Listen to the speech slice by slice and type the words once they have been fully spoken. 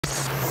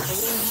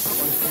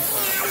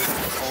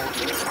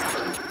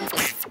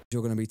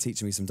You're going to be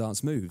teaching me some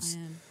dance moves. I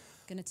am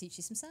going to teach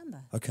you some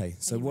samba. Okay,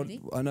 so what?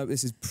 Ready? I know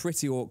this is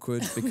pretty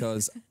awkward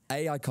because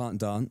A, I can't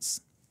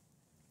dance.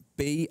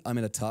 B, I'm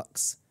in a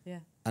tux. Yeah.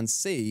 And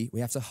C, we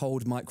have to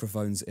hold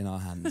microphones in our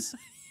hands.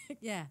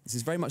 Yeah. This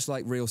is very much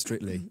like Real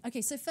Strictly.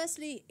 Okay, so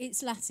firstly,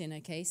 it's Latin,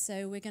 okay?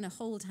 So we're going to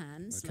hold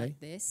hands like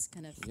this,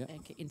 kind of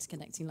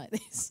interconnecting like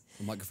this.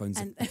 The microphones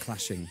are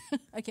clashing.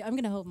 Okay, I'm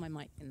going to hold my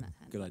mic in that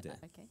hand. Good like idea.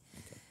 That, okay.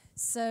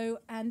 So,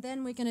 and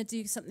then we're going to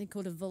do something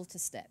called a volta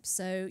step.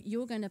 So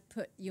you're going to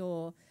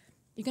you're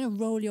going to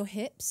roll your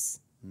hips,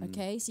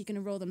 okay? So you're going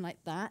to roll them like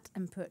that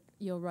and put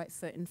your right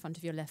foot in front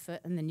of your left foot,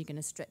 and then you're going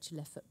to stretch your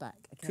left foot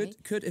back, okay?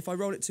 Could if I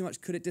roll it too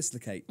much, could it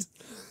dislocate?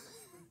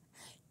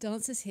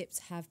 Dancers' hips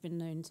have been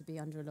known to be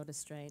under a lot of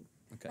strain.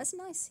 Okay. That's a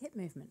nice hip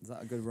movement. Is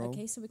that a good roll?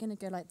 Okay, so we're going to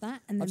go like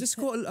that, and then I've just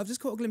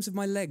caught a glimpse of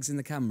my legs in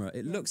the camera.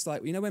 It looks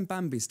like, you know when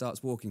Bambi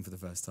starts walking for the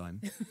first time?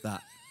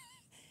 That.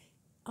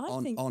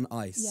 on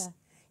ice. Yeah.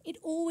 It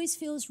always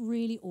feels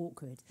really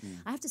awkward.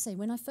 I have to say,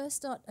 when I first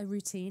start a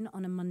routine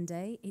on a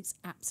Monday, it's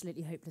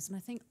absolutely hopeless. And I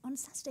think on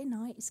Saturday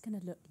night, it's going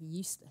to look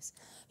useless.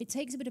 It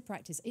takes a bit of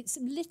practice. It's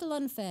a little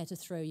unfair to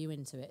throw you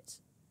into it.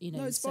 You know,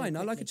 no, it's so fine.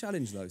 quickly. I like a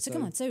challenge, though. So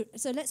come on. So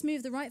let's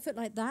move the right foot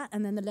like that,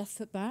 and then the left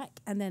foot back,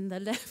 and then the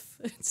left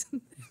foot.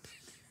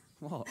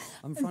 What?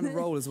 I'm trying to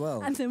roll as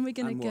well. And then we're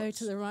going to go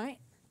to the right,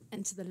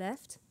 and to the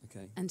left,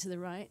 and to the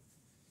right.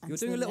 You're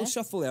doing a little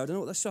shuffle there. I don't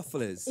know what the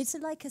shuffle is. It's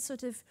like a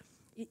sort of...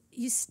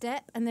 You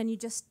step and then you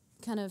just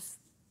kind of,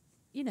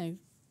 you know,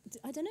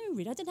 I don't know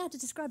really. I don't know how to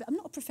describe it. I'm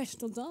not a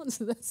professional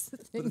dancer. That's the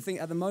thing. But the thing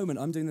at the moment,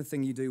 I'm doing the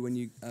thing you do when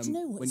you do you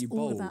know what when you it's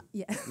all bowl. about?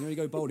 Yeah. You know, when you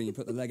go bowling, you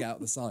put the leg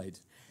out the side.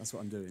 That's what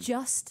I'm doing.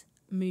 Just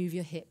move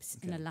your hips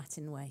in a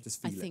Latin way.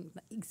 Just feel it. I think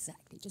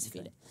exactly. Just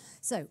feel it.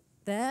 So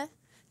there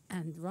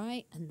and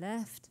right and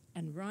left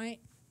and right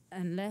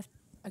and left.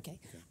 Okay.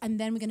 And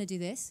then we're going to do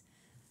this.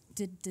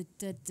 Da, da,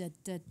 da, da,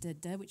 da, da,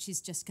 da, which is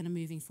just kind of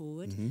moving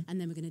forward,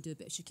 and then we're going to do a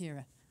bit of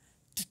Shakira.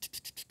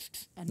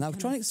 And now,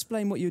 try and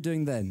explain what you're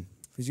doing then,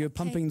 because you're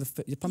pumping your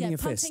fist.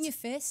 Pumping your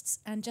fists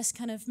and just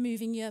kind of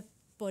moving your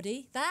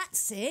body.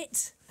 That's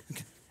it.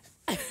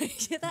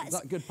 Is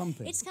that good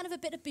pumping? It's kind of a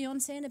bit of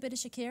Beyonce and a bit of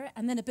Shakira,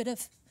 and then a bit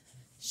of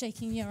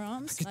shaking your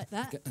arms like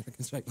that.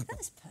 That's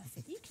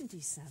perfect. You can do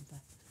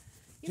samba.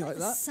 You're like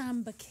the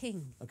samba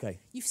king. Okay.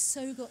 You've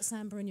so got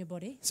samba in your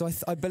body. So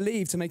I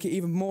believe, to make it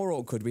even more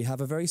awkward, we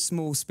have a very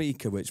small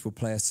speaker which will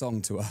play a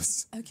song to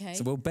us. Okay.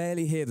 So we'll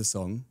barely hear the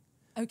song.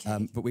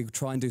 Okay. But we'll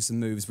try and do some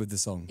moves with the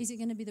song. Is it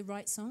going to be the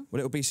right song? Well,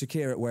 it'll be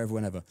Shakira at Wherever,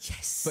 Whenever.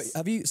 Yes.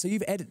 But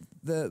you've edited,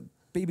 the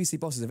BBC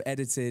bosses have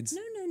edited...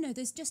 No,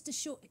 there's just a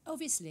short...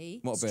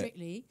 Obviously,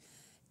 Strictly,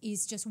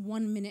 is just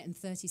 1 minute and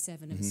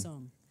 37 of a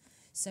song.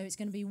 So it's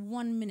going to be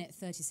 1 minute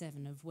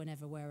 37 of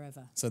Whenever,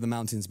 Wherever. So the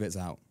mountains bit's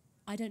out.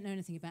 I don't know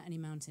anything about any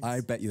mountains.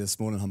 I bet you the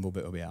small and humble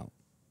bit will be out.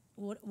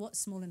 What's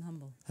small and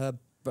humble?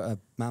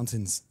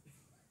 Mountains.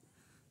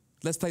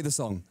 Let's play the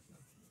song.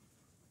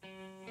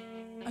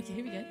 Okay,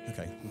 here we go.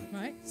 Okay.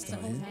 Right, so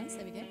hold hands,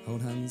 there we go.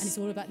 Hold hands. And it's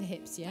all about the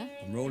hips, yeah?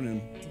 I'm rolling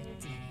them.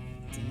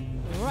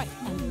 Right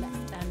and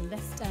left and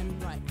left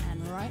and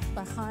right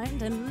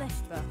behind and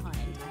left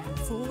behind and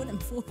forward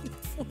and forward and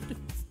forward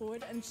and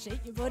forward and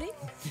shake your body,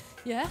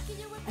 yeah?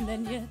 And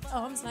then your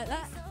arms like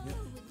that. Yeah.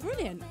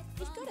 Brilliant,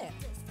 you've got it.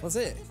 That's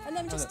it. And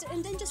then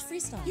just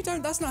freestyle. You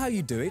don't. That's not how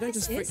you do it. You don't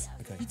just. Okay.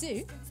 You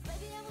do.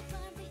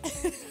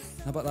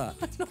 How about that?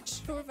 I'm not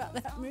sure about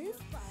that move.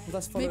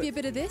 Well, maybe a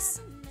bit of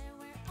this.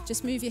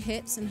 Just move your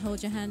hips and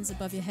hold your hands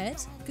above your head,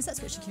 because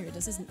that's what Shakira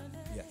does, isn't it?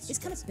 Yes. It's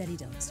kind of belly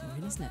dancing,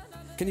 really, isn't it?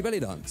 Can you belly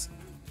dance?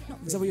 Not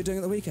really. Is that what you're doing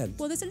at the weekend?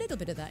 Well, there's a little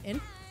bit of that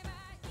in.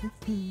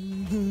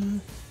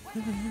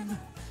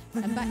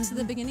 And back to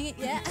the beginning.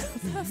 Yeah,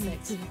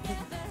 perfect.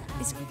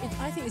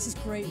 I think this is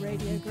great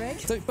radio, Greg.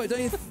 But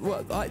don't you?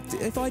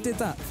 If I did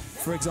that,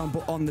 for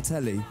example, on the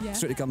telly,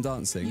 Strictly Come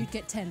Dancing, you'd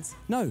get tens.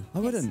 No, I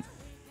wouldn't.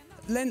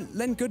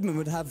 Len Goodman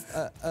would have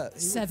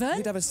 7.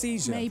 He'd have a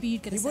seizure. Maybe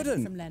you'd get a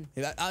 7 from Len.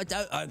 He'd like, I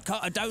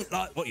don't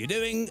like what you're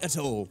doing at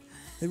all.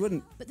 He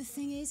wouldn't. But the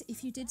thing is,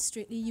 if you did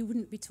Strictly, you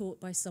wouldn't be taught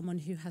by someone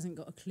who hasn't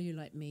got a clue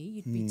like me.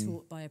 You'd be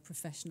taught by a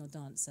professional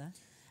dancer.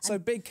 So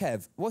Big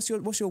Kev, what's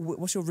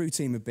your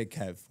routine with Big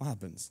Kev? What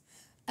happens?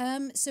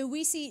 So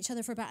we see each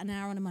other for about an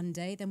hour on a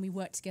Monday, then we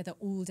work together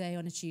all day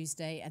on a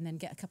Tuesday, and then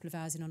get a couple of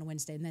hours in on a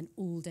Wednesday, and then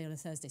all day on a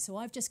Thursday. So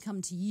I've just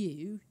come to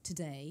you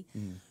today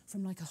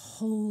from like a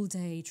whole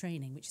day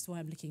training, which is why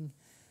I'm looking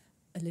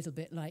a little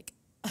bit like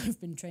I've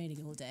been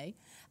training all day.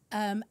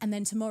 And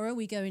then tomorrow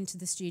we go into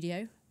the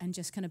studio and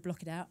just kind of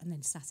block it out, and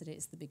then Saturday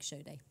is the big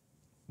show day.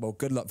 Well,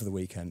 good luck for the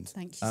weekend.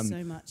 Thank you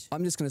so much.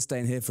 I'm just going to stay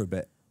in here for a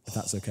bit, if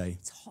that's okay.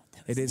 It's hot though.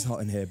 It is hot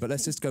in here, but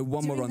let's just go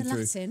one more run through.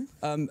 Latin.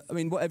 I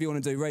mean, whatever you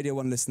want to do, Radio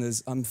 1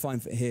 listeners, I'm fine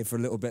here for a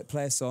little bit.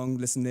 Play a song,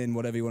 listen in,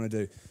 whatever you want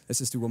to do. Let's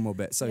just do one more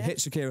bit. So hit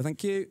Shakira,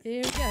 thank you.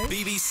 Here we go.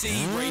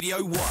 BBC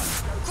Radio 1.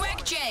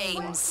 Greg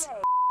James.